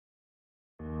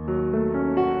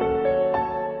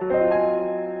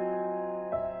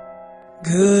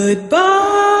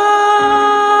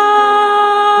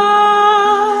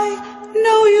Goodbye,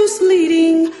 no use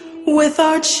leading with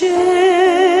our chins.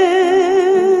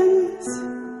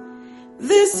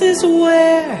 This is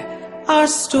where our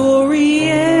story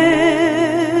ends.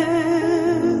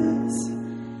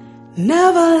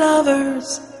 Never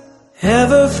lovers,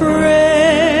 ever friends.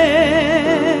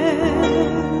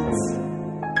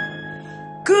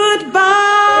 Goodbye,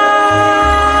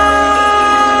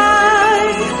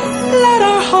 let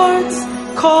our hearts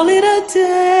call it a day.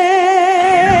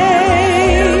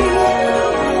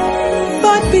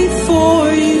 But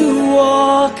before you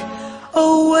walk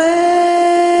away,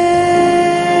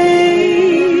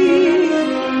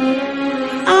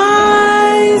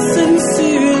 I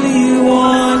sincerely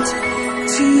want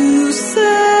to say,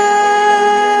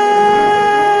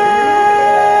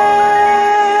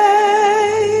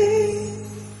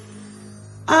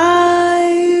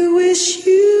 I wish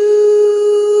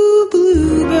you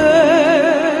bluebirds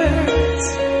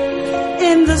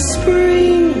in the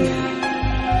spring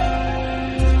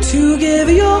to give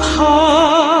your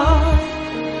heart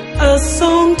a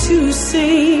song to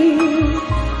sing,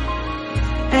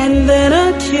 and then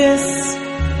a kiss.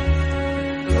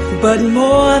 But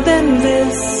more than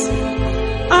this,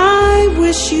 I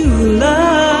wish you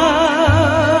love.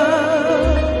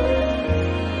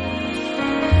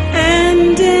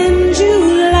 And in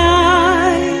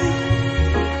July,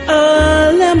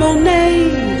 a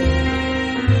lemonade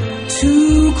to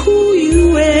cool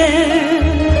you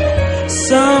in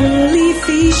some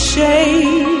leafy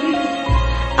shade.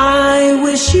 I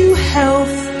wish you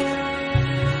health,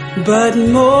 but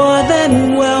more than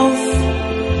wealth,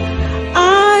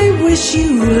 I wish you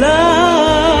love.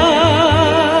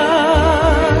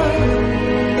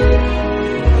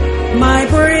 My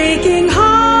breaking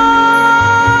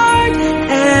heart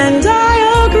and I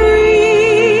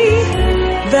agree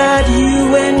that you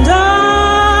and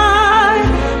I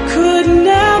could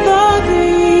never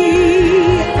be.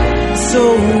 So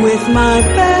with my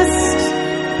best,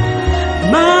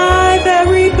 my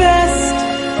very best,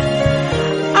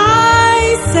 I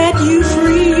set you free.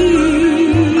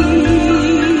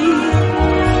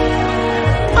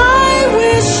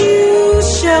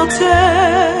 Shelter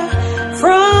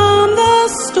from the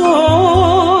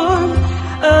storm,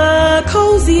 a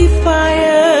cozy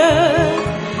fire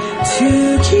to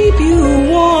keep you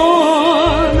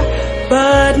warm.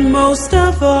 But most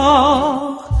of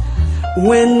all,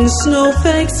 when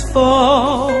snowflakes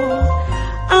fall,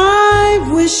 I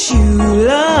wish you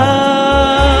love.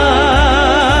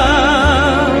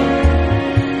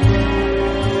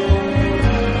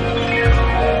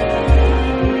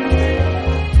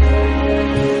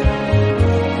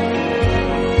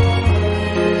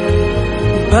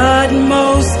 But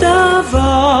most of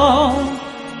all,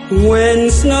 when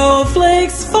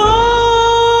snowflakes fall,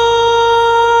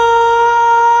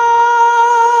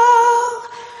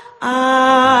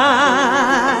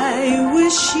 I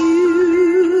wish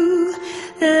you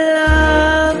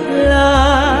love,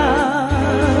 love.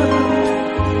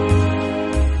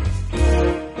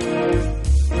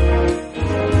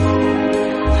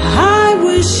 I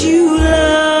wish you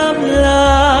love,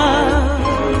 love.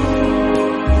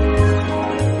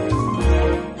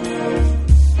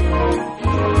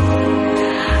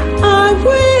 I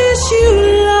wish you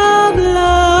love,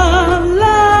 love,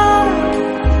 love,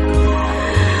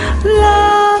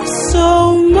 love,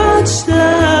 so much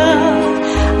love.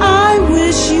 I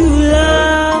wish you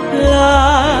love,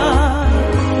 love,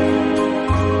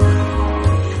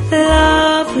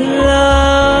 love,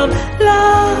 love,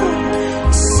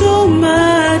 love, so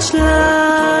much love.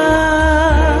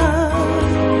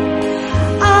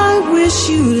 I wish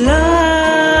you love.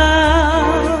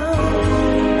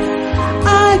 I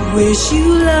wish you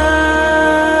love.